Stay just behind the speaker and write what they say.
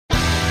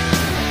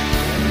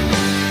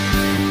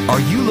Are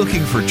you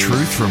looking for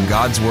truth from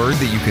God's Word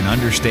that you can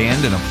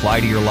understand and apply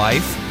to your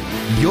life?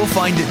 You'll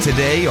find it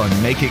today on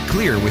Make It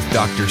Clear with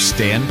Dr.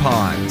 Stan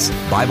Ponz,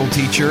 Bible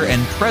teacher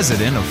and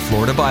president of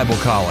Florida Bible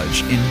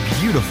College in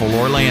beautiful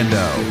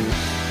Orlando.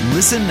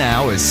 Listen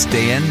now as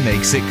Stan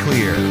makes it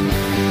clear.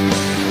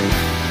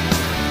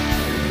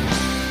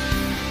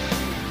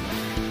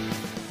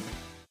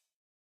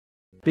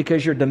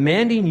 Because you're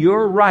demanding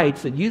your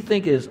rights that you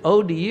think is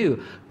owed to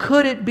you.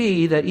 Could it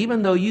be that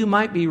even though you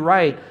might be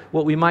right,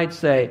 what we might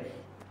say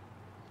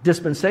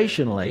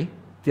dispensationally,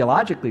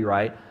 theologically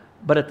right,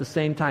 but at the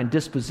same time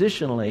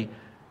dispositionally,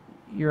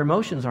 your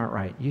emotions aren't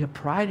right. You have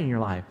pride in your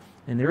life,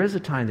 and there is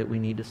a time that we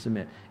need to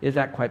submit. Is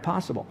that quite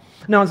possible?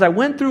 Now, as I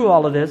went through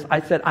all of this,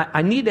 I said,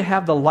 I need to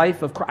have the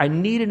life of Christ. I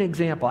need an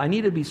example. I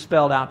need it to be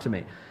spelled out to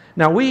me.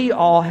 Now, we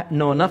all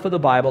know enough of the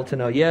Bible to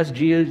know, yes,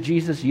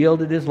 Jesus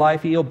yielded his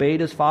life. He obeyed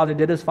his Father,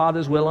 did his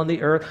Father's will on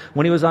the earth.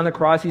 When he was on the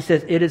cross, he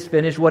says, it is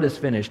finished. What is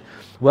finished?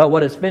 Well,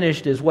 what is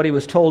finished is what he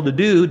was told to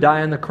do,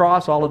 die on the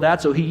cross, all of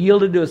that. So he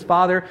yielded to his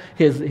Father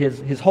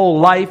his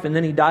whole life, and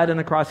then he died on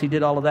the cross. He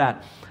did all of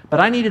that. But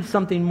I needed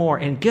something more.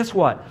 And guess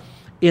what?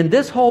 In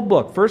this whole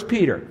book, 1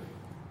 Peter,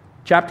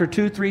 chapter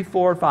 2, 3,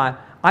 4, 5,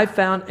 I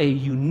found a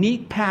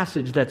unique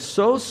passage that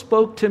so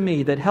spoke to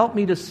me, that helped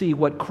me to see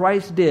what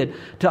Christ did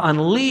to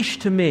unleash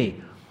to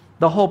me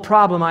the whole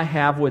problem I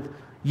have with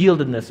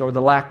yieldedness or the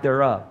lack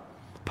thereof.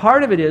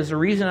 Part of it is the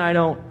reason I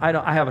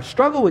have a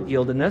struggle with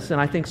yieldedness,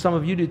 and I think some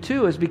of you do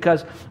too, is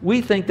because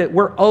we think that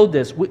we're owed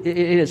this. It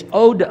is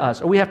owed to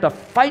us, or we have to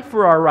fight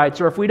for our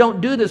rights, or if we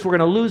don't do this, we're going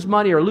to lose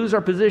money, or lose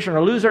our position,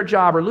 or lose our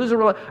job, or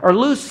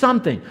lose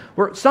something.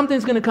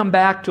 Something's going to come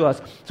back to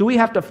us, so we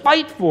have to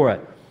fight for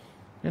it.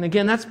 And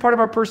again, that's part of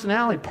our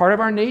personality, part of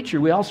our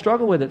nature. We all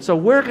struggle with it. So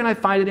where can I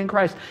find it in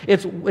Christ?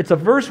 It's a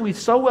verse we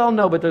so well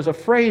know, but there's a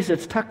phrase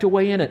that's tucked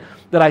away in it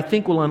that I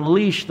think will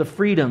unleash the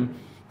freedom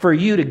for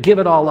you to give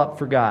it all up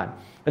for God.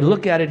 And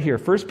look at it here,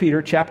 1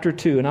 Peter chapter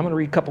 2, and I'm going to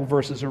read a couple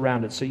verses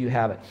around it so you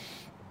have it.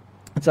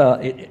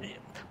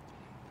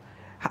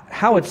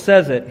 How it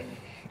says it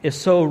is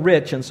so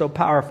rich and so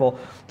powerful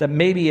that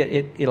maybe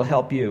it'll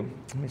help you.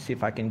 Let me see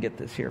if I can get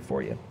this here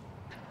for you.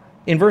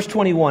 In verse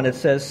 21, it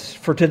says,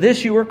 "For to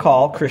this you were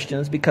called,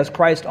 Christians, because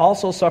Christ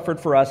also suffered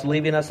for us,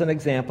 leaving us an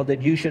example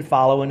that you should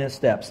follow in his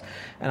steps."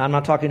 And I'm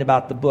not talking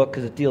about the book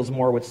because it deals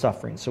more with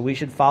suffering. So we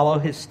should follow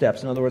his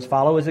steps. In other words,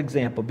 follow his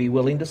example. Be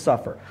willing to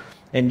suffer.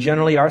 And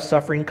generally our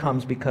suffering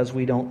comes because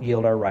we don't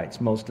yield our rights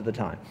most of the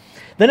time.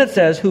 Then it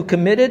says, "Who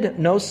committed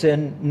no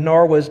sin,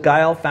 nor was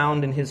guile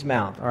found in his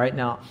mouth." All right,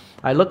 now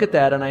I look at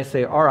that and I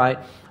say, all right,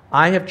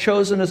 I have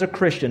chosen as a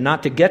Christian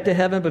not to get to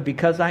heaven, but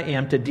because I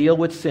am, to deal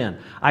with sin.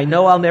 I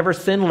know I'll never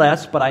sin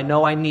less, but I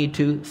know I need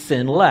to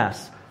sin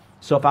less.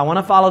 So if I want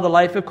to follow the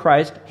life of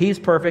Christ, he's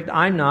perfect,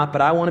 I'm not,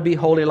 but I want to be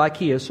holy like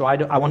he is, so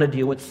I want to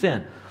deal with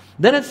sin.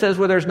 Then it says,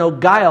 where there's no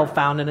guile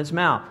found in his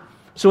mouth.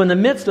 So in the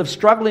midst of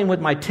struggling with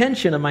my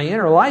tension of my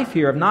inner life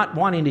here of not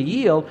wanting to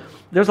yield,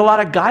 there's a lot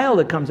of guile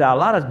that comes out, a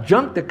lot of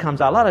junk that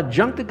comes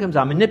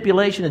out,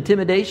 manipulation,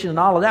 intimidation, and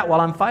all of that while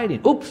I'm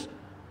fighting. Oops.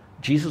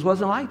 Jesus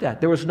wasn't like that.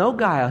 There was no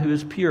guile. He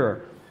was pure.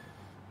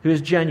 He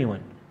was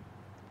genuine.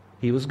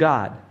 He was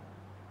God.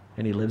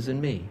 And he lives in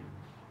me.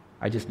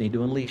 I just need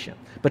to unleash him.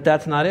 But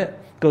that's not it.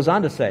 It goes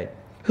on to say,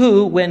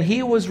 "Who, when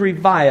he was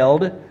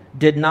reviled,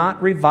 did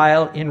not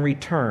revile in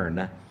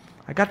return."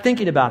 I got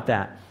thinking about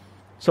that.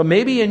 So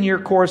maybe in your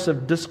course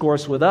of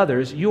discourse with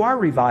others, you are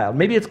reviled.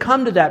 Maybe it's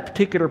come to that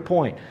particular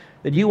point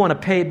that you want to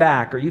pay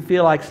back, or you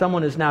feel like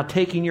someone is now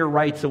taking your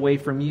rights away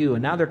from you,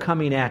 and now they're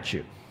coming at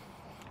you.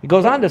 It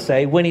goes on to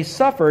say, when he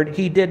suffered,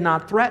 he did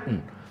not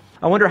threaten.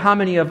 I wonder how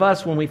many of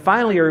us, when we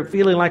finally are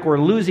feeling like we're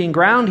losing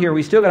ground here,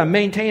 we still got to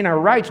maintain our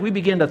rights, we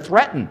begin to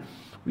threaten.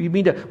 We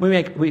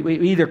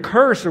either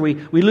curse, or we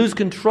lose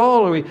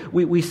control, or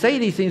we say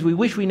these things we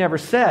wish we never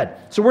said.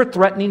 So we're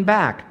threatening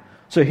back.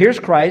 So here's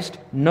Christ,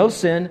 no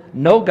sin,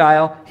 no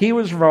guile. He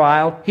was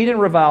reviled. He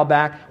didn't revile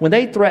back. When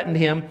they threatened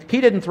him,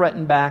 he didn't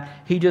threaten back.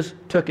 He just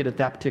took it at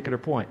that particular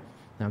point.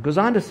 Now it goes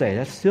on to say,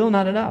 that's still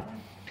not enough.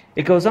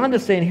 It goes on to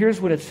say, and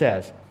here's what it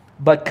says,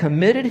 "But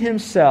committed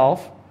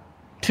himself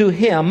to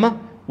him,"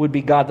 would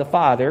be God the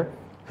Father,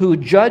 "who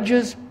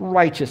judges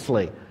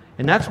righteously."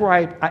 And that's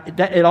where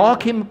it all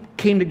came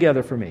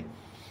together for me.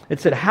 It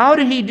said, how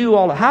did he do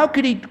all that? How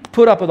could he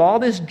put up with all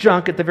this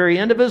junk at the very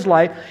end of his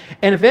life?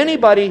 And if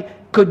anybody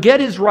could get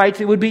his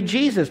rights, it would be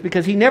Jesus,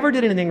 because he never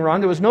did anything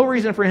wrong. There was no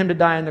reason for him to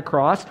die on the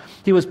cross.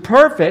 He was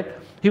perfect.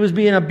 He was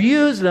being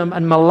abused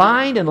and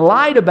maligned and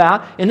lied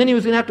about, and then he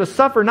was going to have to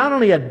suffer not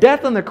only a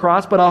death on the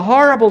cross, but a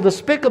horrible,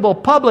 despicable,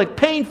 public,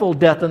 painful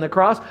death on the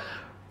cross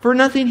for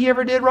nothing he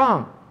ever did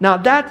wrong. Now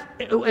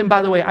and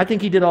by the way, I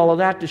think he did all of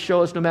that to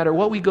show us no matter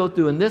what we go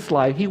through in this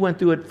life, he went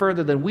through it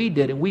further than we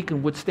did, and we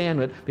can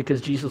withstand it because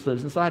Jesus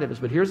lives inside of us.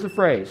 But here's the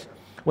phrase.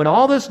 When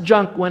all this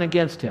junk went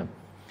against him,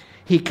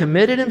 he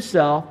committed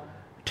himself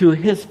to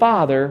his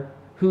Father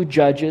who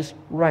judges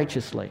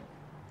righteously.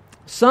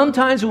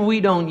 Sometimes when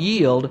we don't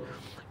yield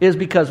is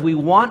because we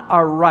want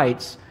our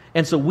rights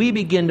And so we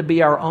begin to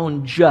be our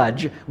own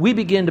judge. We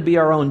begin to be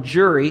our own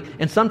jury.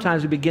 And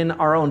sometimes we begin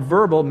our own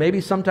verbal, maybe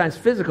sometimes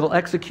physical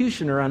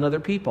executioner on other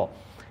people.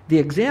 The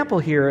example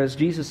here is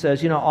Jesus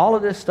says, all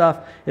of this stuff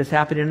is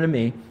happening to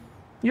me.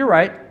 You're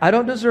right. I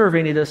don't deserve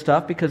any of this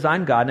stuff because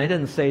I'm God. And I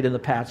didn't say it in the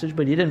passage,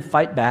 but he didn't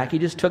fight back. He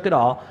just took it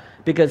all.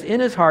 Because in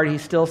his heart, he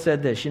still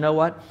said this, you know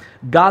what?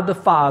 God the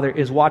Father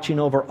is watching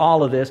over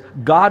all of this.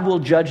 God will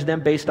judge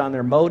them based on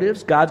their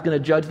motives. God's going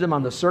to judge them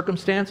on the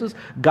circumstances.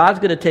 God's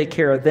going to take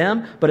care of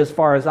them. But as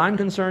far as I'm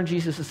concerned,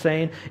 Jesus is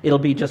saying, it'll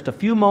be just a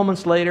few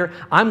moments later.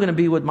 I'm going to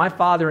be with my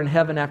Father in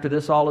heaven after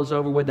this all is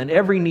over with, and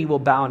every knee will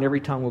bow and every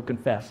tongue will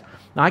confess.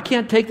 Now, I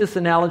can't take this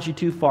analogy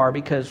too far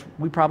because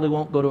we probably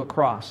won't go to a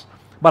cross.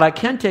 But I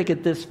can take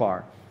it this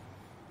far.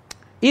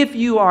 If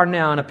you are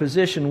now in a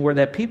position where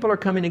that people are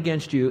coming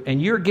against you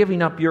and you're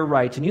giving up your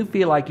rights and you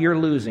feel like you're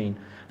losing,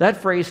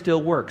 that phrase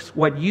still works.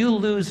 What you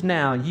lose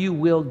now, you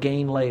will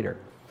gain later.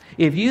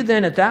 If you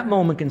then at that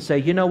moment can say,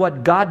 you know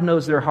what, God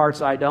knows their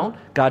hearts, I don't.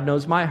 God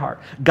knows my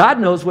heart. God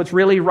knows what's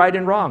really right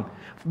and wrong.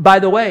 By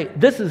the way,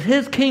 this is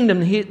his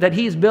kingdom that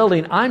he's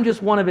building. I'm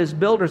just one of his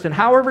builders. And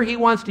however he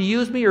wants to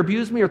use me or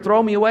abuse me or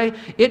throw me away,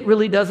 it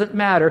really doesn't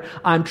matter.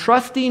 I'm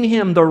trusting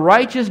him, the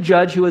righteous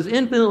judge who is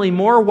infinitely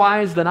more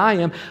wise than I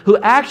am, who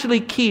actually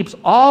keeps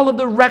all of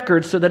the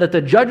records so that at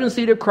the judgment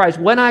seat of Christ,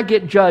 when I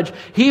get judged,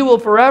 he will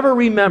forever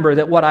remember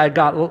that what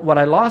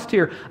I lost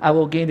here, I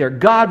will gain there.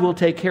 God will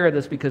take care of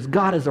this because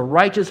God is a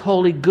righteous,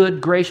 holy,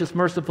 good, gracious,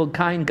 merciful,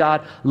 kind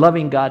God,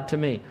 loving God to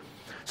me.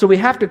 So we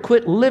have to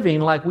quit living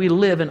like we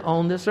live and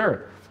own this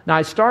earth. Now,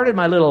 I started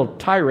my little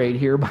tirade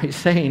here by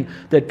saying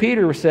that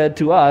Peter said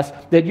to us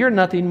that you're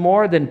nothing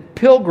more than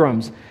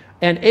pilgrims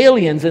and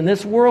aliens in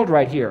this world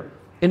right here.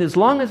 And as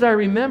long as I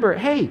remember,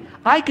 hey,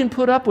 I can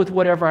put up with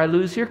whatever I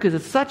lose here because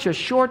it's such a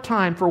short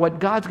time for what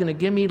God's going to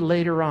give me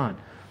later on.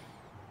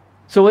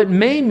 So it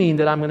may mean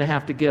that I'm going to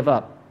have to give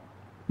up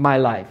my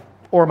life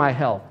or my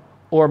health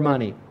or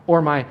money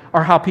or my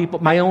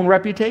own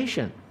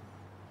reputation.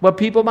 What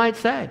people might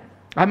say.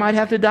 I might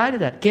have to die to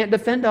that. Can't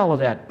defend all of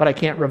that. But I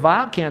can't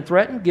revile, can't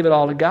threaten, give it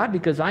all to God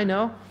because I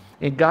know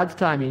in God's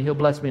timing he'll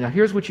bless me. Now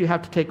here's what you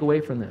have to take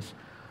away from this.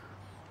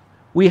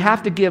 We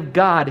have to give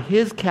God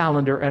his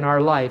calendar in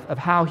our life of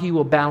how he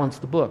will balance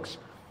the books.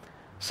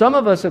 Some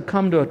of us have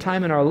come to a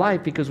time in our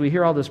life because we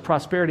hear all this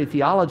prosperity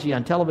theology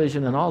on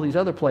television and all these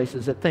other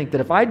places that think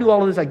that if I do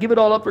all of this, I give it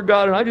all up for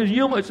God and I just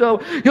yield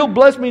myself, he'll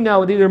bless me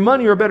now with either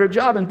money or a better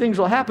job and things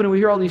will happen, and we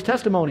hear all these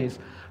testimonies.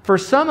 For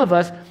some of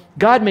us,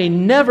 God may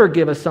never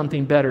give us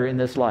something better in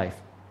this life.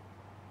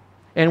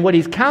 And what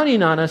he's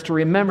counting on us to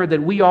remember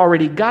that we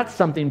already got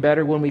something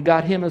better when we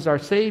got him as our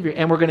Savior,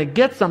 and we're going to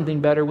get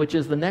something better, which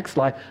is the next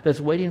life that's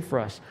waiting for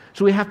us.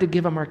 So we have to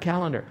give him our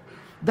calendar.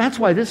 That's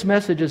why this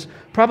message is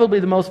probably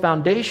the most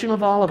foundational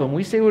of all of them.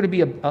 We say we're to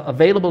be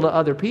available to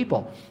other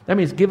people. That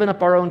means giving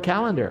up our own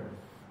calendar,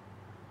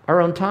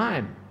 our own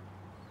time.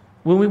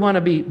 When we want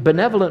to be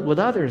benevolent with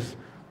others,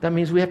 that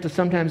means we have to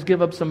sometimes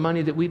give up some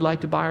money that we'd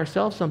like to buy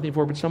ourselves something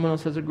for, but someone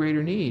else has a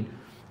greater need.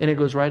 And it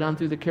goes right on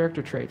through the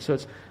character traits. So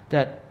it's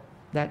that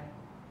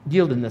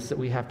yieldedness that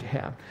we have to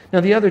have.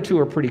 Now the other two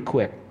are pretty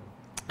quick.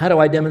 How do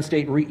I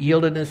demonstrate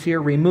yieldedness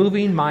here?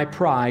 Removing my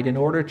pride in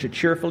order to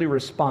cheerfully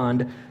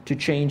respond to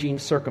changing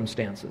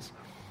circumstances.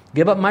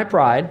 Give up my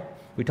pride,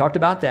 we talked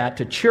about that,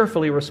 to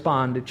cheerfully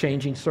respond to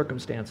changing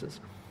circumstances.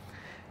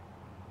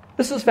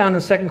 This is found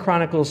in 2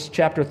 Chronicles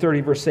chapter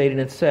 30, verse 8, and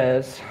it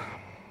says,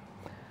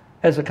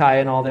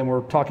 Hezekiah and all them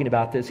were talking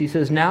about this. He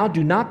says, now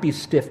do not be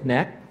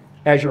stiff-necked,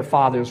 as your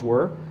fathers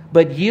were,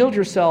 but yield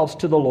yourselves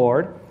to the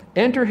Lord.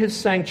 Enter his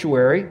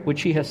sanctuary,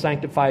 which he has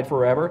sanctified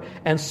forever,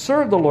 and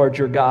serve the Lord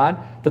your God,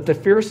 that the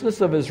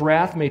fierceness of his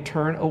wrath may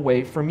turn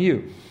away from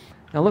you.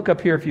 Now look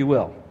up here if you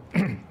will.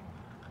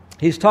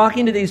 He's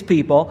talking to these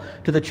people,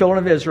 to the children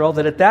of Israel,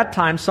 that at that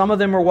time some of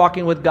them were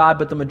walking with God,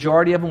 but the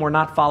majority of them were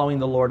not following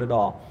the Lord at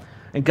all.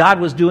 And God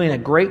was doing a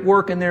great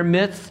work in their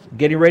midst,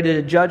 getting ready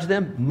to judge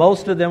them.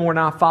 Most of them were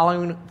not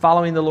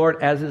following the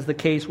Lord, as is the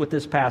case with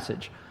this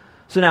passage.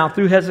 So now,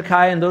 through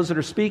Hezekiah and those that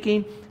are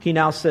speaking, he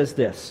now says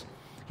this.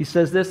 He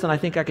says this, and I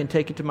think I can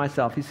take it to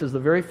myself. He says the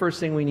very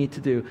first thing we need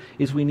to do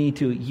is we need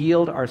to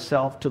yield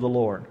ourselves to the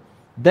Lord.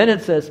 Then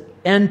it says,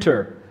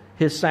 enter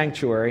his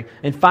sanctuary.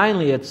 And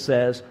finally it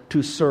says,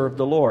 to serve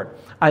the Lord.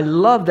 I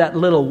love that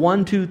little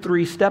 1, 2,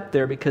 3 step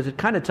there because it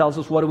kind of tells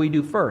us what do we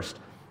do first.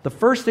 The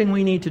first thing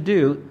we need to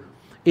do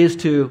is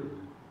to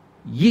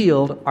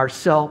yield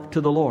ourselves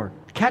to the Lord.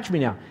 Catch me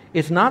now.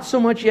 It's not so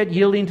much yet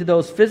yielding to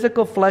those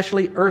physical,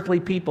 fleshly, earthly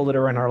people that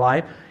are in our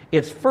life.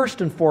 It's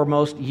first and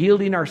foremost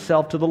yielding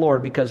ourselves to the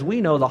Lord because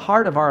we know the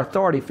heart of our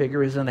authority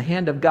figure is in the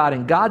hand of God,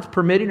 and God's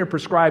permitting or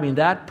prescribing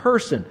that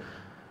person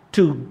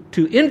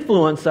to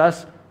influence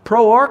us,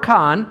 pro or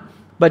con,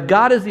 but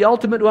God is the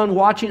ultimate one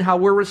watching how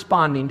we're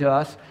responding to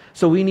us.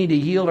 So we need to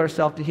yield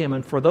ourselves to him.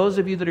 And for those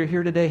of you that are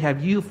here today,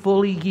 have you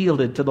fully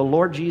yielded to the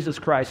Lord Jesus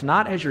Christ,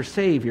 not as your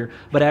Savior,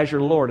 but as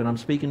your Lord? And I'm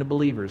speaking to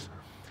believers.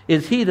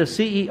 Is he the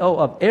CEO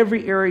of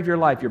every area of your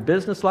life, your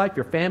business life,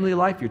 your family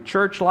life, your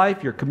church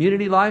life, your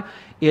community life?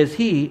 Is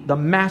he the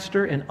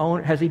master and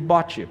owner? Has he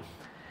bought you?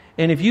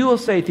 And if you will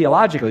say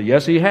theologically,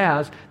 yes, he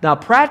has, now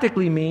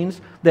practically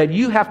means that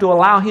you have to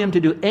allow him to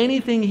do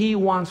anything he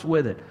wants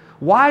with it.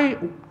 Why?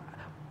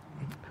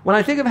 When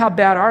I think of how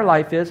bad our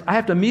life is, I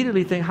have to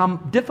immediately think how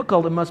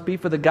difficult it must be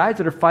for the guys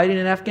that are fighting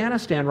in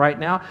Afghanistan right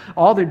now.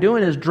 All they're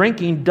doing is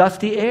drinking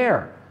dusty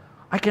air.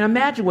 I can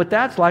imagine what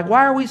that's like.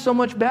 Why are we so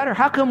much better?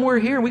 How come we're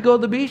here and we go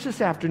to the beach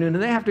this afternoon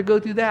and they have to go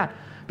through that?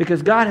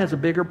 Because God has a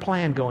bigger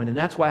plan going, and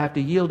that's why I have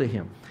to yield to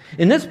him.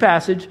 In this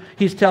passage,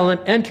 he's telling,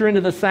 enter into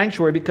the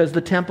sanctuary because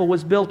the temple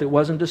was built. It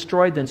wasn't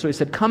destroyed then. So he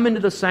said, come into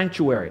the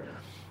sanctuary.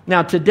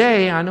 Now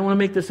today, I don't want to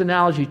make this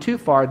analogy too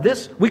far.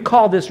 We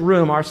call this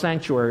room our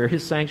sanctuary or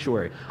his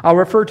sanctuary. I'll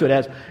refer to it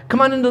as,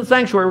 come on into the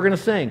sanctuary, we're going to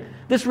sing.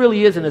 This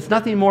really isn't. It's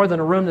nothing more than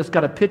a room that's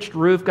got a pitched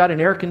roof, got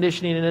an air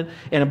conditioning in it,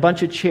 and a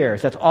bunch of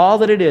chairs. That's all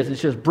that it is.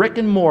 It's just brick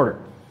and mortar.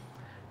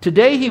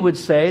 Today he would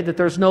say that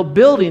there's no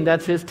building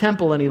that's his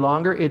temple any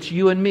longer. It's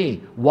you and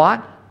me.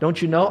 What?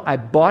 Don't you know? I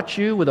bought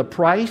you with a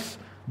price.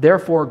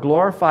 Therefore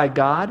glorify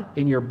God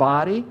in your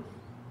body,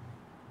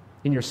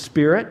 in your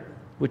spirit,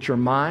 with your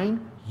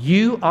mind.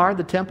 You are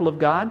the temple of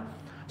God.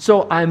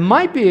 So I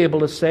might be able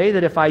to say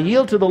that if I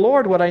yield to the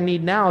Lord, what I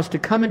need now is to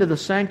come into the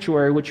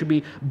sanctuary, which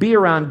would be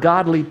around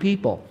godly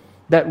people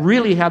that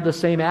really have the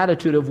same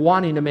attitude of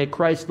wanting to make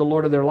Christ the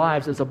Lord of their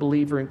lives as a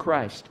believer in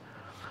Christ.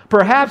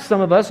 Perhaps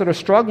some of us that are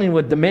struggling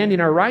with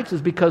demanding our rights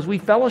is because we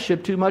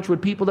fellowship too much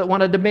with people that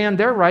want to demand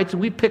their rights,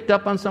 and we picked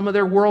up on some of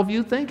their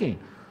worldview thinking.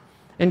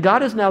 And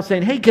God is now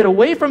saying, hey, get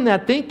away from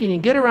that thinking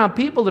and get around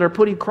people that are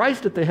putting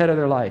Christ at the head of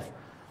their life.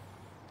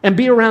 And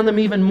be around them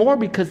even more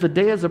because the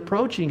day is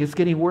approaching. It's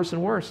getting worse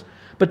and worse.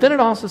 But then it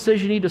also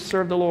says you need to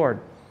serve the Lord.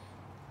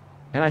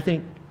 And I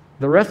think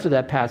the rest of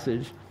that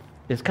passage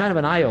is kind of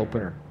an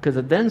eye-opener because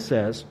it then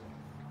says,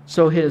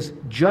 so his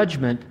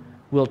judgment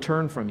will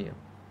turn from you.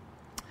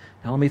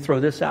 Now let me throw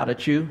this out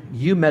at you.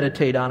 You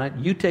meditate on it.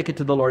 You take it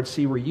to the Lord,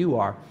 see where you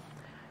are.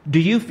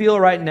 Do you feel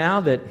right now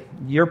that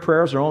your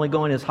prayers are only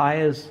going as high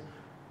as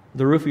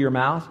the roof of your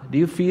mouth? Do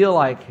you feel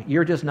like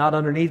you're just not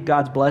underneath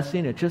God's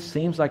blessing? It just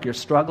seems like you're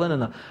struggling,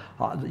 and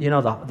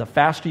the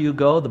faster you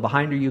go, the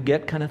behinder you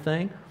get kind of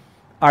thing.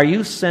 Are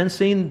you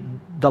sensing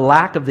the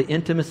lack of the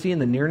intimacy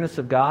and the nearness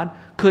of God?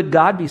 Could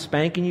God be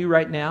spanking you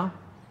right now?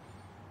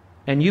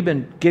 And you've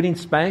been getting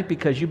spanked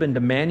because you've been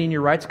demanding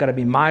your rights. It's got to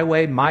be my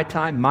way, my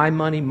time, my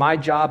money, my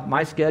job,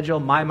 my schedule,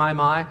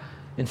 my,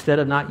 instead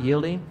of not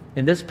yielding.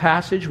 In this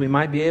passage, we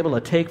might be able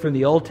to take from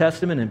the Old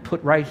Testament and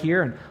put right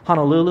here in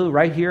Honolulu,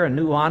 right here in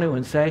Nuuanu,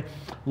 and say,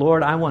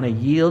 Lord, I want to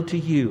yield to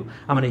you.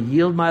 I'm going to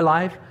yield my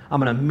life.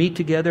 I'm going to meet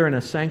together in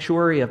a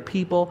sanctuary of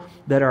people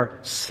that are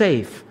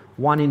safe,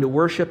 wanting to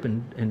worship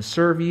and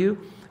serve you.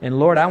 And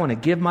Lord, I want to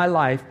give my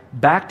life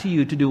back to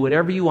you to do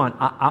whatever you want.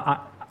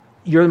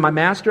 You're my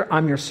master.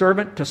 I'm your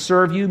servant. To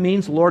serve you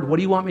means, Lord, what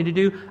do you want me to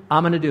do?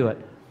 I'm going to do it.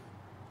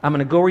 I'm going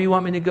to go where you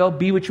want me to go,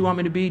 be what you want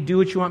me to be, do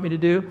what you want me to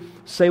do,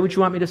 say what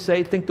you want me to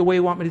say, think the way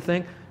you want me to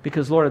think.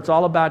 Because, Lord, it's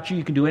all about you.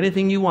 You can do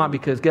anything you want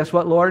because guess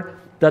what, Lord?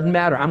 Doesn't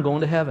matter. I'm going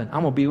to heaven.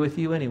 I'm going to be with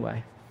you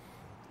anyway.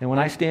 And when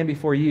I stand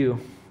before you,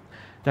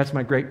 that's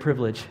my great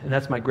privilege, and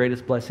that's my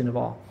greatest blessing of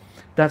all.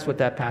 That's what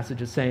that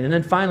passage is saying. And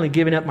then finally,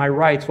 giving up my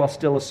rights while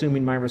still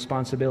assuming my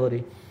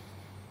responsibility.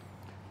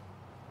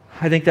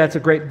 I think that's a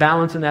great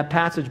balance in that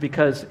passage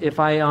because if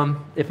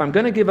I'm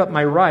going to give up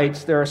my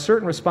rights, there are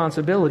certain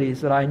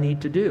responsibilities that I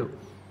need to do.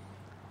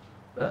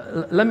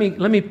 Let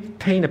me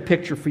paint a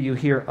picture for you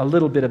here, a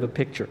little bit of a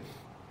picture.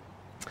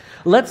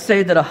 Let's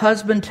say that a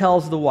husband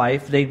tells the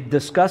wife, they've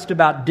discussed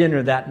about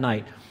dinner that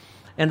night,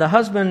 and the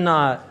husband,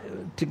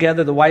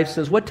 together, the wife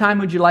says, what time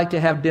would you like to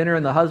have dinner?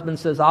 And the husband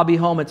says, I'll be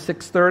home at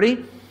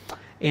 6:30.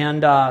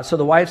 And so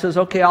the wife says,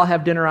 okay, I'll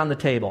have dinner on the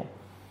table.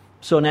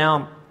 So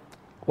now,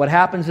 what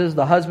happens is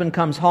the husband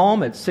comes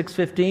home at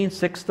 6:15,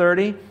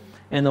 6:30,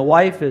 and the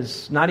wife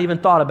has not even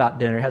thought about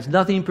dinner, has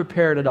nothing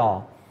prepared at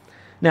all.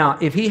 Now,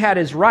 if he had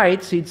his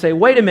rights, he'd say,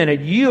 wait a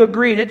minute, you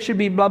agreed it should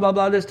be blah, blah,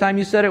 blah this time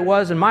you said it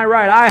was, and my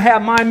right, I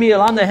have my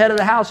meal, I'm the head of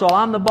the household,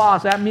 I'm the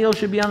boss, that meal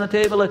should be on the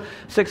table at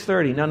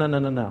 6:30.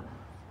 No.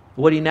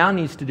 What he now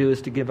needs to do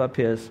is to give up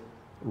his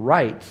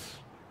rights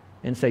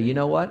and say, you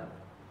know what?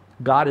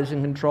 God is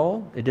in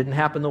control. It didn't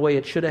happen the way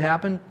it should have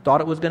happened.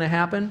 Thought it was going to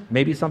happen.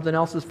 Maybe something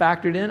else is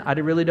factored in. I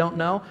really don't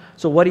know.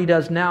 So what he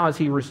does now is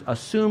he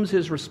assumes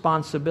his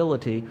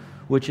responsibility,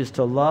 which is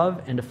to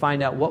love and to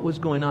find out what was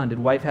going on. Did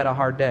wife had a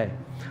hard day?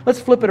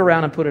 Let's flip it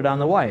around and put it on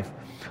the wife.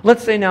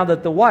 Let's say now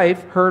that the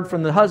wife heard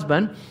from the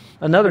husband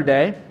another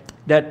day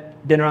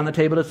that dinner on the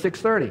table at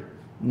 6:30.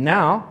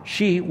 Now,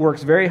 she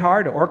works very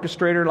hard to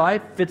orchestrate her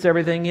life, fits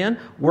everything in,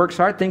 works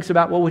hard, thinks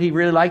about what would he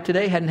really like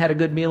today. Hadn't had a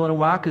good meal in a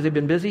while because they've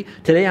been busy.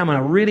 Today, I'm going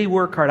to really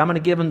work hard. I'm going to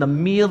give him the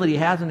meal that he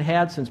hasn't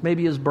had since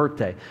maybe his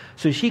birthday.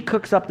 So she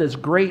cooks up this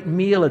great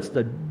meal. It's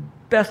the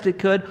best it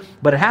could,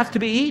 but it has to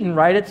be eaten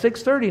right at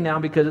 6:30 now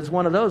because it's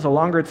one of those. The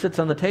longer it sits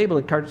on the table,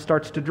 it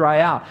starts to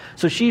dry out.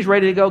 So she's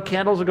ready to go.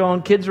 Candles are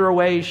going. Kids are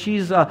away.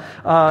 She's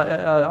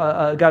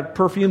got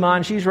perfume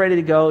on. She's ready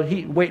to go.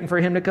 Waiting for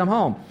him to come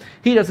home.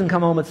 He doesn't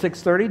come home at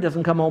 6:30.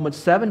 Doesn't come home at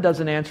 7.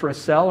 Doesn't answer his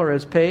cell or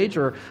his page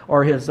or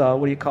his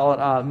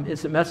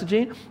instant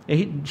messaging.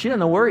 And she doesn't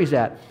know where he's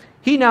at.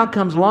 He now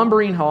comes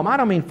lumbering home. I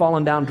don't mean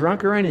falling down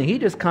drunk or anything. He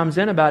just comes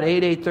in about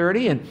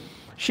 8:30, and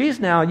she's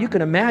now, you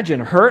can imagine,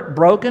 hurt,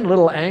 broken, a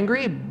little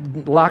angry,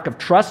 lack of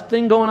trust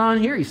thing going on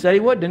here. He said he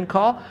would, didn't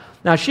call.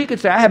 Now she could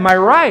say, I have my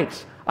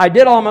rights. I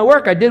did all my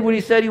work. I did what he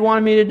said he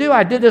wanted me to do.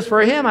 I did this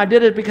for him. I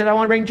did it because I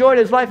want to bring joy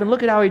to his life, and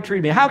look at how he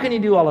treated me. How can he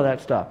do all of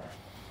that stuff?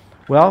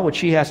 Well, what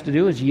she has to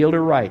do is yield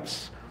her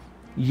rights.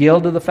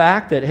 Yield to the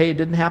fact that, hey, it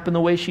didn't happen the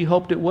way she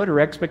hoped it would. Her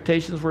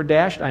expectations were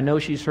dashed. I know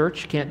she's hurt.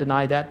 She can't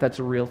deny that. That's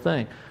a real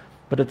thing.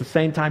 But at the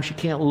same time, she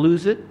can't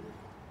lose it.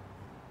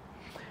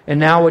 And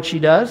now what she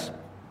does,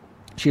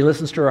 she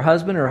listens to her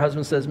husband. Her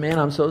husband says, man,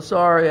 I'm so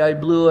sorry. I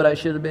blew it. I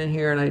should have been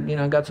here. And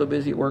I got so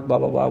busy at work, blah,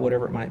 blah, blah,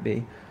 whatever it might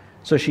be.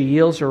 So she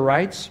yields her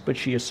rights, but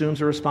she assumes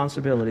her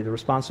responsibility. The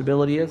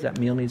responsibility is that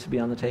meal needs to be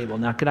on the table.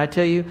 Now, can I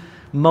tell you,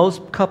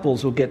 most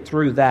couples will get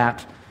through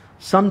that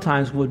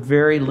sometimes with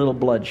very little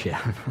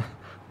bloodshed.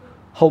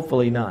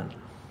 Hopefully none.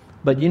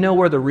 But you know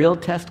where the real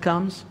test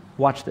comes?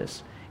 Watch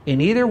this.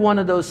 In either one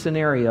of those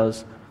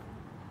scenarios,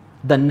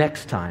 the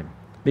next time.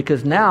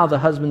 Because now the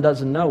husband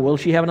doesn't know, will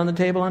she have it on the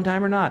table on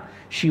time or not?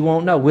 She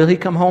won't know. Will he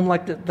come home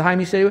like the time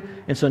he said he would?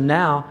 And so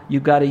now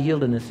you've got a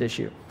yieldedness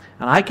issue.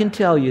 And I can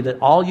tell you that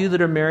all you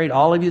that are married,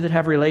 all of you that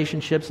have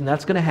relationships, and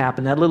that's going to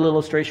happen, that little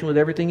illustration with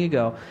everything you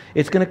go,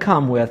 it's going to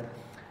come with,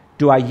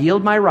 do I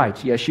yield my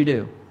rights? Yes, you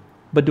do.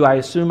 But do I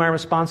assume my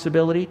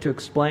responsibility to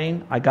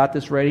explain, I got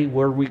this ready,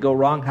 where did we go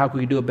wrong, how can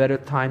we do a better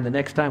time the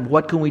next time,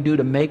 what can we do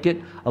to make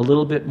it a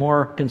little bit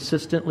more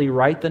consistently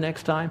right the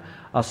next time?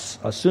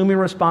 Assuming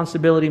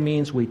responsibility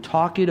means we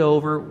talk it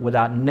over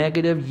without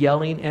negative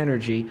yelling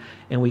energy,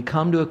 and we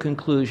come to a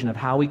conclusion of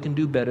how we can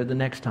do better the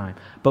next time.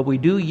 But we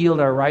do yield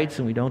our rights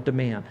and we don't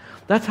demand.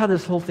 That's how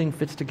this whole thing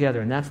fits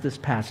together, and that's this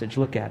passage.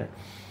 Look at it.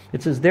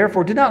 It says,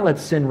 therefore, do not let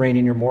sin reign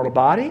in your mortal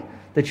body,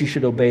 that you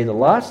should obey the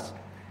lusts.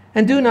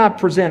 And do not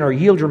present or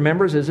yield your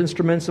members as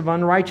instruments of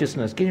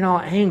unrighteousness. Getting all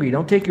angry.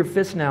 Don't take your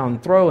fist now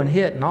and throw and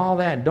hit and all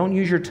that. Don't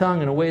use your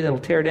tongue in a way that will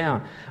tear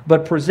down.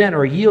 But present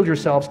or yield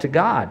yourselves to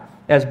God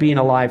as being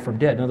alive from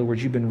dead. In other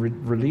words, you've been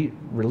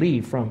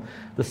relieved from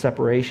the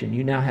separation.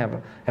 You now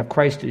have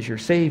Christ as your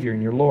Savior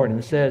and your Lord. And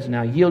it says,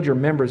 now yield your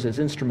members as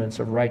instruments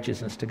of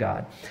righteousness to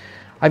God.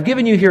 I've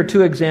given you here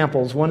two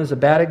examples. One is a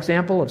bad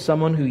example of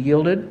someone who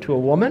yielded to a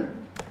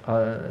woman,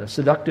 a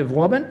seductive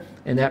woman,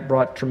 and that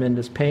brought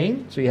tremendous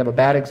pain. So you have a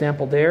bad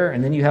example there,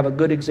 and then you have a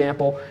good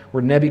example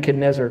where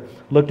Nebuchadnezzar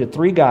looked at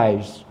three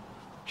guys,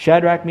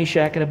 Shadrach,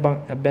 Meshach, and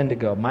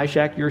Abednego. My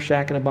shack, your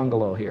shack, and a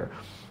bungalow here.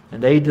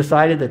 And they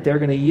decided that they're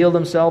going to yield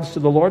themselves to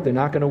the Lord. They're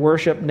not going to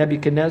worship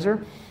Nebuchadnezzar.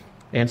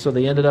 And so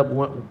they ended up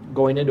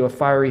going into a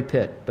fiery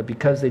pit. But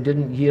because they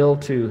didn't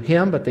yield to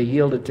him, but they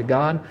yielded to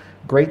God,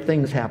 great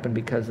things happened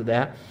because of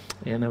that.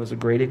 And that was a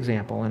great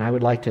example. And I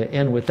would like to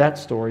end with that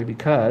story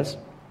because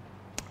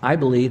I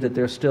believe that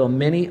there's still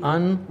many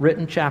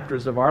unwritten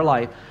chapters of our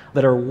life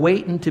that are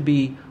waiting to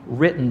be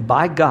written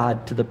by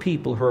God to the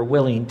people who are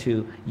willing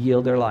to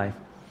yield their life.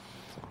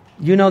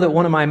 You know that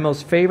one of my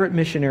most favorite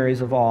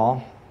missionaries of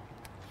all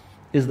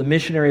is the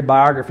missionary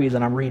biography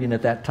that I'm reading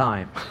at that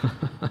time.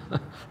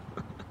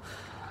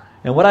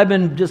 And what I've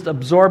been just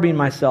absorbing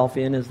myself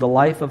in is the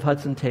life of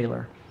Hudson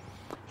Taylor.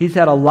 He's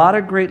had a lot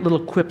of great little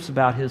quips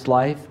about his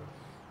life,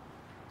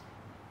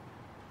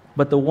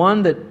 but the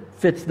one that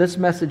fits this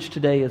message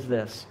today is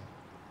this.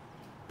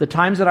 The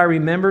times that I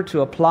remember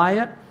to apply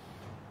it,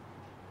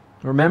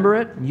 remember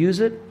it, use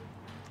it,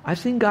 I've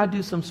seen God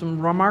do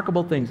some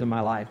remarkable things in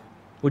my life.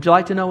 Would you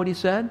like to know what he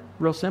said?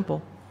 Real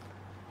simple.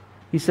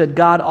 He said,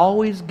 God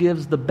always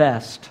gives the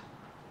best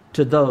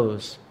to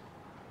those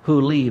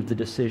who leave the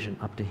decision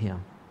up to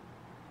him.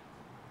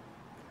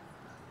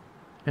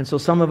 And so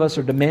some of us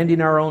are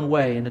demanding our own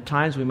way, and at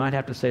times we might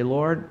have to say,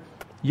 Lord,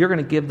 you're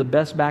going to give the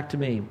best back to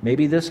me.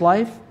 Maybe this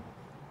life,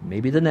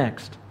 maybe the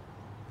next.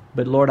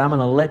 But Lord, I'm going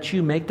to let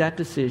you make that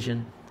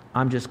decision.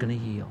 I'm just going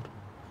to yield.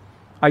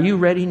 Are you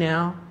ready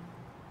now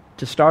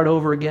to start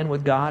over again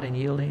with God and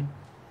yielding?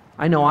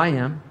 I know I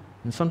am.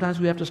 And sometimes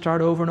we have to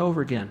start over and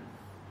over again.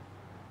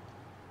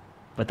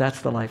 But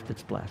that's the life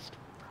that's blessed.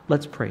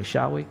 Let's pray,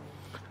 shall we?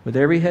 With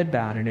every head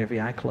bowed and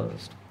every eye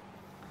closed.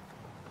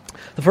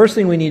 The first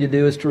thing we need to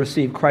do is to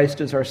receive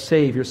Christ as our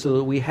Savior so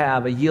that we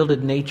have a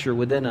yielded nature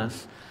within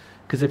us.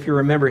 Because if you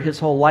remember, his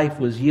whole life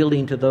was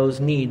yielding to those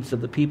needs of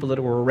the people that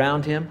were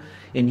around him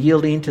and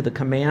yielding to the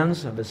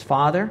commands of his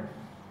Father.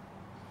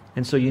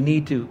 And so you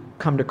need to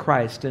come to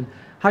Christ. And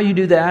how you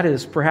do that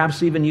is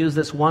perhaps even use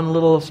this one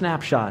little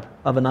snapshot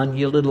of an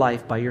unyielded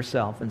life by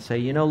yourself and say,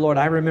 you know, Lord,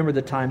 I remember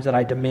the times that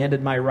I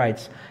demanded my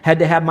rights, had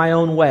to have my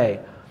own way.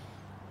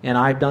 and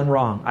I've done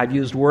wrong. I've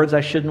used words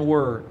I shouldn't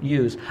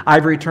use.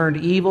 I've returned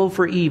evil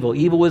for evil.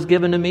 Evil was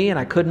given to me, and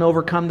I couldn't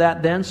overcome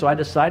that then, so I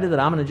decided that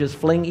I'm going to just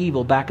fling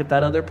evil back at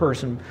that other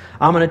person.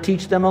 I'm going to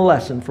teach them a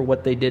lesson for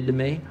what they did to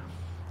me.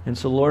 And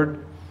so,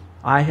 Lord,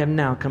 I have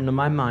now come to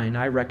my mind.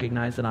 I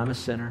recognize that I'm a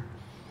sinner.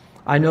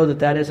 I know that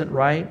that isn't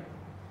right.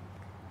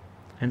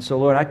 And so,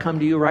 Lord, I come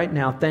to you right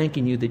now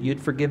thanking you that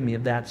you'd forgive me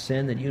of that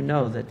sin, that you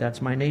know that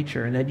that's my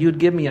nature, and that you'd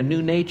give me a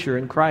new nature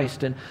in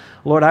Christ. And,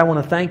 Lord, I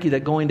want to thank you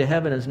that going to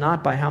heaven is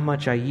not by how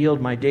much I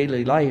yield my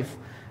daily life,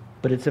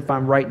 but it's if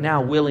I'm right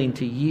now willing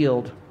to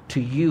yield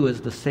to you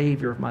as the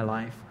Savior of my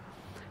life.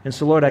 And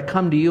so, Lord, I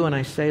come to you and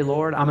I say,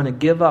 Lord, I'm going to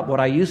give up what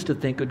I used to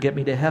think would get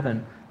me to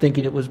heaven,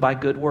 thinking it was by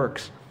good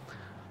works.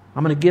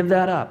 I'm going to give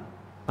that up.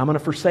 I'm going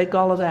to forsake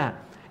all of that,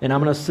 and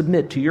I'm going to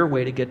submit to your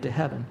way to get to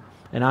heaven.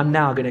 And I'm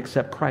now going to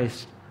accept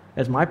Christ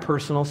as my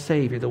personal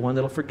Savior, the one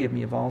that will forgive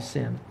me of all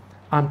sin.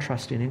 I'm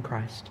trusting in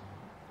Christ.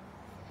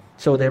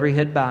 So with every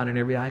head bowed and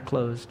every eye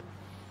closed,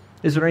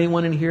 is there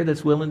anyone in here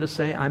that's willing to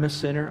say, I'm a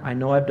sinner, I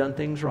know I've done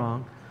things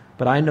wrong,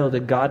 but I know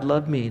that God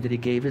loved me, that He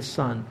gave His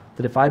Son,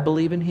 that if I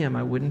believe in Him,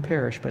 I wouldn't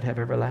perish but have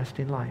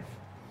everlasting life?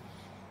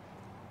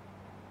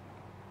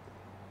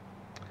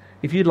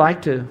 If you'd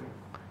like to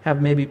have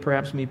maybe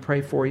perhaps me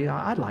pray for you,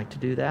 I'd like to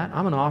do that.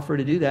 I'm going to offer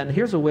to do that. And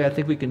here's a way I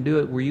think we can do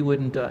it where you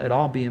wouldn't at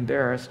all be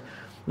embarrassed.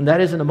 And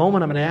that is, in a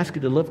moment, I'm going to ask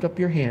you to lift up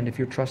your hand if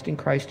you're trusting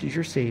Christ as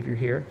your Savior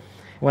here.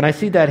 When I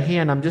see that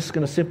hand, I'm just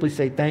going to simply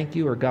say thank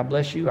you or God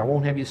bless you. I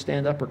won't have you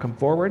stand up or come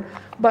forward.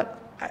 But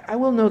I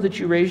will know that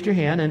you raised your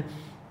hand, and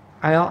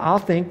I'll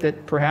think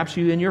that perhaps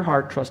you in your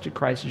heart trusted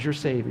Christ as your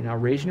Savior. Now,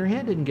 raising your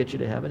hand didn't get you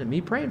to heaven, and me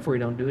praying for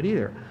you don't do it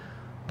either.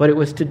 But it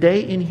was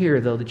today in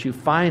here, though, that you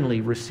finally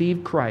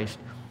received Christ.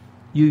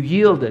 You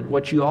yielded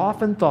what you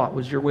often thought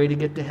was your way to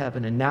get to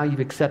heaven, and now you've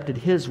accepted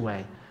His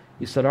way.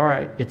 You said, all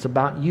right, it's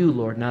about you,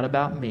 Lord, not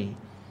about me.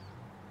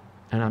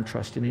 And I'm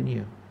trusting in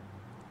you.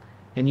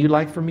 And you'd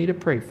like for me to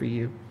pray for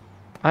you.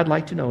 I'd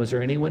like to know, is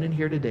there anyone in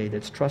here today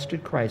that's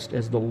trusted Christ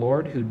as the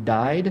Lord who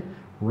died,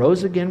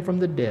 rose again from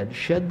the dead,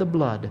 shed the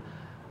blood,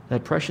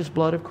 that precious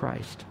blood of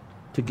Christ,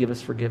 to give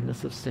us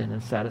forgiveness of sin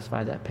and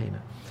satisfy that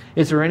payment?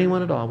 Is there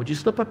anyone at all? Would you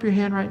slip up your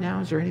hand right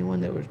now? Is there anyone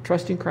that was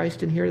trusting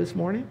Christ in here this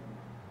morning?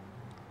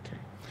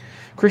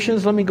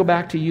 Christians, let me go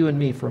back to you and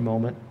me for a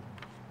moment.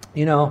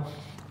 You know,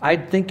 I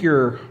think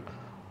you're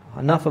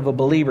enough of a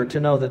believer to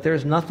know that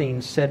there's nothing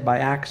said by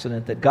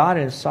accident, that God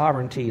in His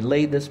sovereignty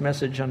laid this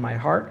message on my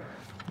heart,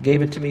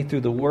 gave it to me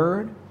through the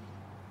Word,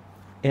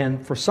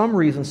 and for some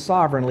reason,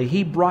 sovereignly,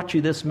 He brought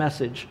you this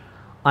message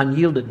on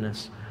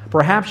yieldedness.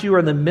 Perhaps you are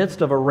in the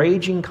midst of a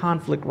raging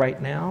conflict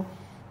right now,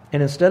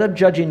 and instead of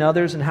judging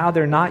others and how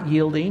they're not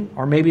yielding,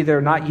 or maybe they're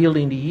not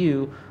yielding to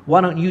you,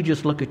 why don't you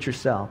just look at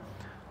yourself?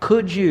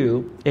 Could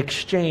you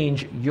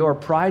exchange your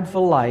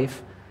prideful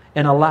life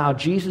and allow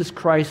Jesus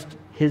Christ,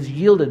 His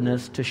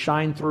yieldedness, to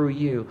shine through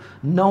you,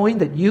 knowing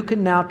that you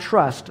can now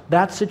trust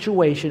that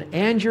situation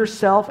and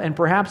yourself and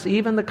perhaps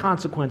even the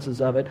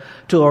consequences of it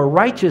to a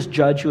righteous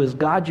judge who is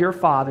God your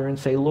Father, and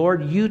say,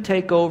 Lord, you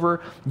take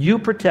over, you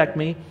protect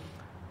me,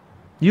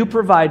 you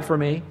provide for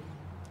me,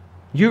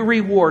 you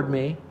reward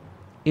me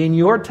in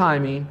your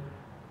timing,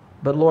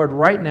 but Lord,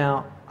 right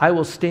now, I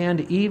will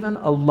stand even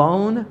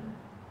alone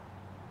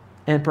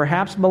and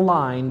perhaps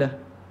maligned,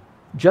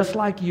 just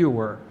like you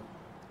were,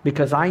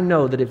 because I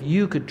know that if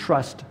you could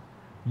trust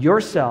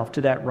yourself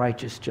to that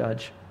righteous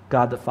judge,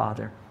 God the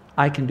Father,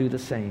 I can do the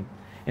same.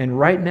 And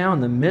right now,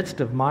 in the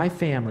midst of my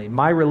family,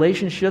 my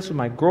relationships with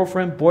my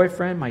girlfriend,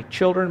 boyfriend, my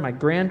children, my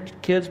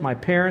grandkids, my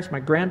parents,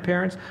 my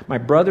grandparents, my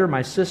brother,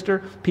 my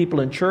sister, people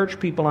in church,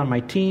 people on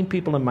my team,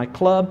 people in my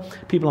club,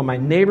 people in my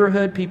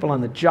neighborhood, people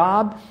on the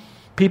job,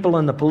 people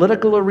in the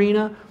political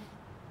arena,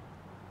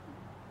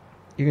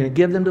 you're going to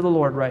give them to the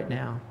Lord right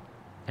now.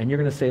 And you're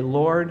going to say,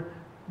 Lord,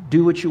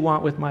 do what you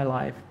want with my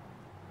life.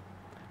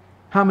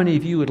 How many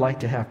of you would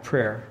like to have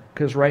prayer?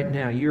 Because right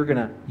now you're going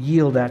to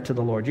yield that to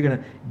the Lord. You're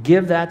going to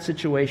give that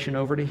situation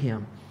over to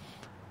Him.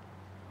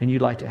 And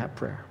you'd like to have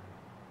prayer.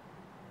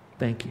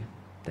 Thank you.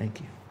 Thank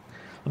you.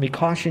 Let me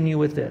caution you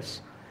with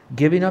this.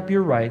 Giving up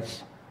your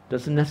rights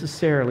doesn't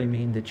necessarily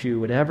mean that you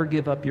would ever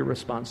give up your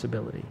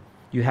responsibility.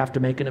 You have to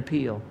make an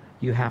appeal.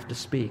 You have to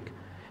speak.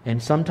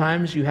 And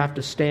sometimes you have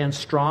to stand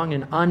strong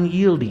and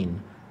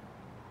unyielding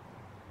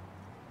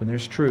when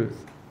there's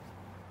truth,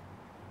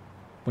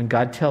 when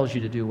God tells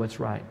you to do what's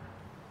right.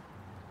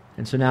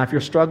 And so now if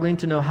you're struggling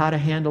to know how to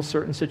handle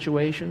certain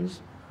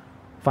situations,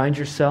 find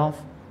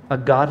yourself a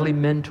godly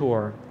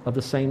mentor of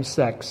the same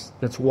sex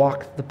that's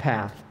walked the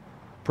path,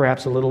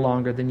 perhaps a little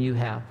longer than you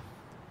have,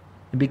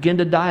 and begin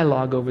to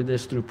dialogue over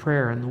this through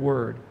prayer and the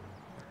Word.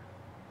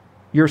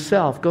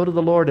 Yourself, go to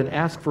the Lord and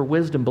ask for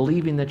wisdom,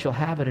 believing that you'll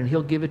have it, and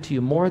He'll give it to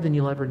you more than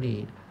you'll ever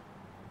need.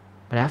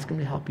 But ask Him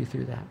to help you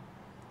through that.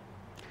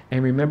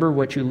 And remember,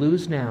 what you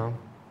lose now,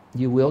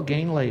 you will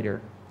gain later,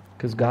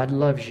 because God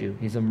loves you.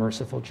 He's a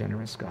merciful,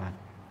 generous God.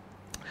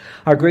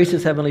 Our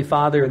gracious Heavenly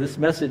Father, this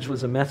message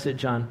was a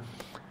message on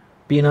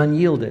being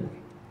unyielded.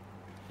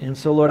 And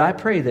so, Lord, I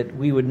pray that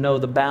we would know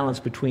the balance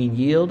between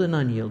yield and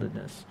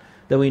unyieldedness,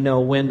 that we know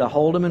when to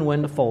hold them and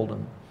when to fold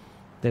them.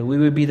 That we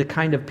would be the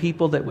kind of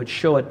people that would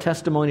show a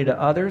testimony to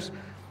others,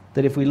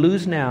 that if we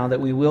lose now, that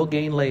we will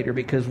gain later,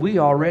 because we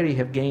already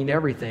have gained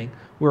everything.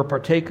 We're a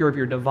partaker of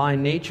your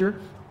divine nature.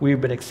 We've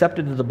been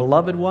accepted as the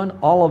beloved one.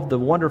 All of the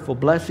wonderful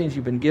blessings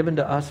you've been given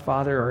to us,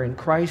 Father, are in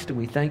Christ, and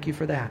we thank you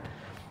for that.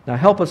 Now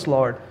help us,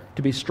 Lord,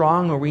 to be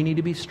strong where we need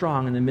to be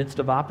strong in the midst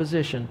of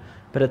opposition,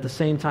 but at the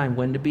same time,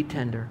 when to be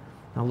tender.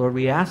 Now, Lord,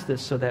 we ask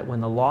this so that when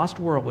the lost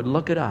world would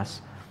look at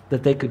us,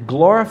 that they could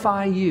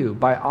glorify you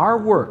by our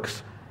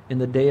works in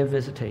the day of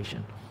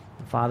visitation.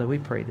 And Father, we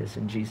pray this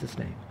in Jesus'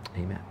 name.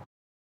 Amen.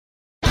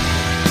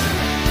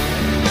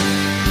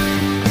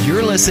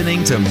 You're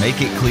listening to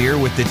Make It Clear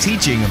with the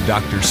teaching of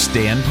Dr.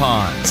 Stan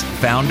Ponz,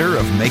 founder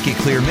of Make It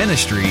Clear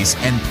Ministries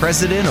and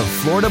president of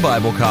Florida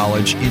Bible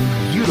College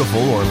in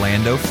beautiful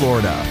Orlando,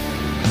 Florida.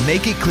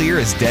 Make It Clear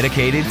is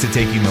dedicated to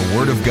taking the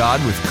Word of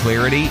God with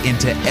clarity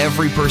into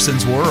every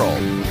person's world.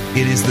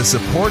 It is the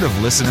support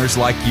of listeners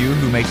like you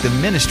who make the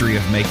ministry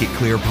of Make It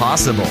Clear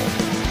possible.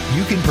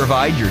 You can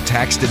provide your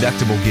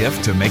tax-deductible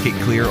gift to Make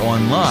It Clear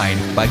online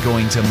by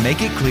going to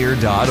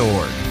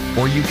makeitclear.org.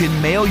 Or you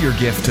can mail your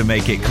gift to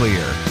Make It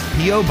Clear,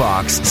 P.O.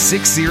 Box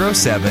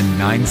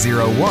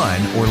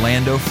 607901,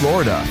 Orlando,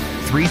 Florida,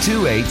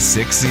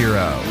 32860.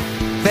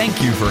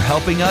 Thank you for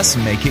helping us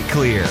make it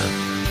clear.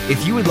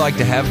 If you would like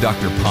to have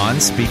Dr.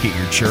 Ponz speak at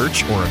your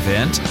church or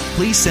event,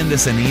 please send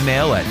us an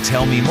email at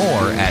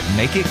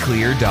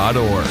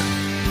tellmemore@makeitclear.org.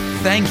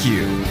 Thank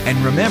you,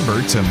 and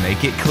remember to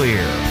make it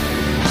clear.